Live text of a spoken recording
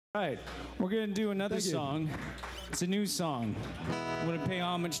All right, we're gonna do another song. It's a new song. I'm gonna pay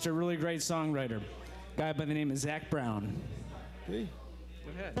homage to a really great songwriter, a guy by the name of Zac Brown. Okay.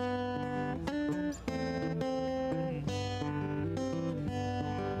 Go ahead.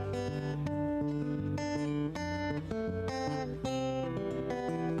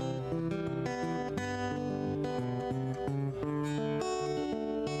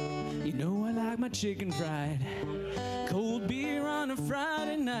 You know I like my chicken fried, cold beer on a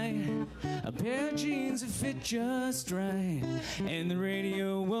Friday night, a pair of jeans that fit just right, and the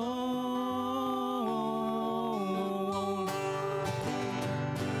radio on.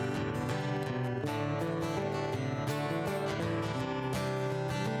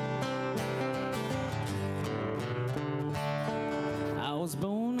 I was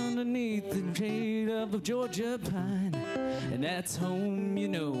born underneath the shade of a Georgia pine, and that's home, you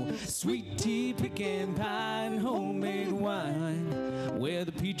know, sweet tea, pecan pie, and homemade wine, where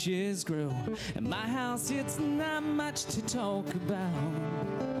the peaches grow. And my house, it's not much to talk about,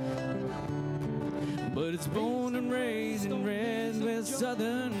 but it's born and raised in restless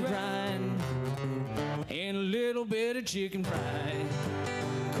southern pride, and a little bit of chicken fried,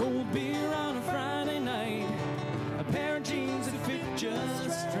 cold beer on a Friday night, a pair of jeans that fit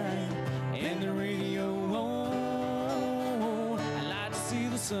just right, and the radio on. I like to see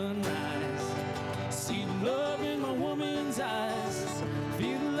the sunrise, see the love in my woman's eyes,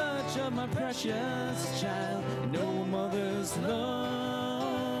 feel the touch of my precious child, and know a mother's love.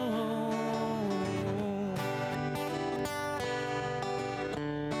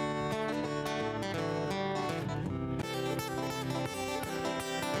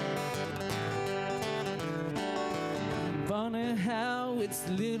 Funny how it's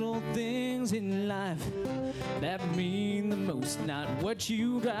the little things in life that mean the most, not what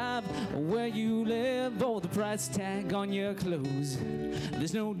you drive or where you live or the price tag on your clothes.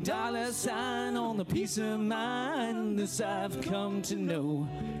 There's no dollar sign on the peace of mind, this I've come to know.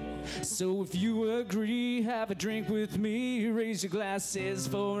 So if you agree, have a drink with me, raise your glasses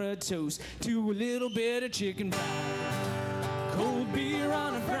for a toast to a little bit of chicken fried, cold beer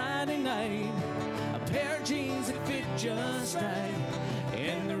on a Friday night, a pair of jeans that fit just right,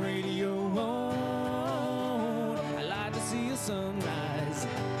 and the radio on. I like to see a sunrise,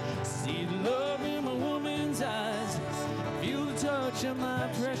 see the love in my woman's eyes, feel the touch of my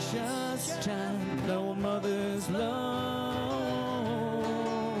precious child, know a mother's love.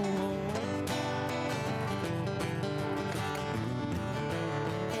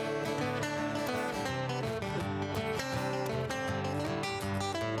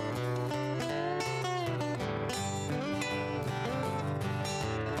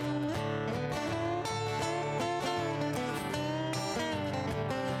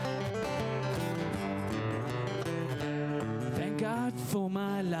 God for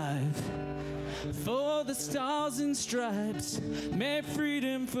my life, for the stars and stripes, may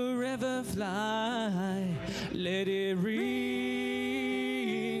freedom forever fly. Let it ring,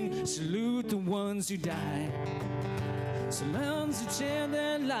 salute the ones who died, so ones who share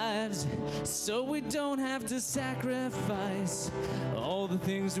their lives, so we don't have to sacrifice all the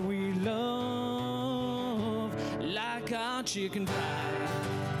things that we love, like our chicken fried,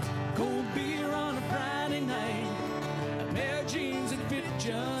 cold beer on a Friday night, pair of jeans that fit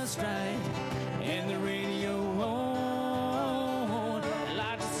just right, and the radio on. I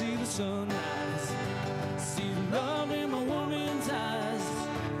like to see the sunrise, see the love in my woman's eyes,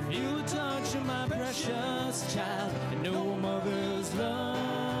 feel the touch of my precious child, and know a mother's love.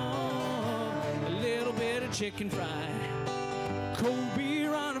 A little bit of chicken fried, cold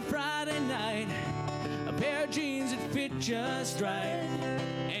beer on a Friday night, a pair of jeans that fit just right,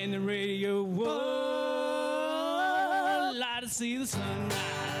 and the radio on. To see the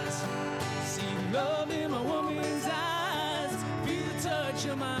sunrise, see the love in my woman's eyes, feel the touch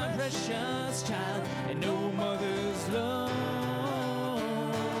of my precious child, and know a mother's love.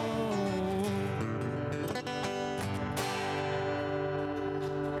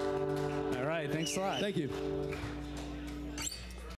 All right, thanks a lot. Thank you.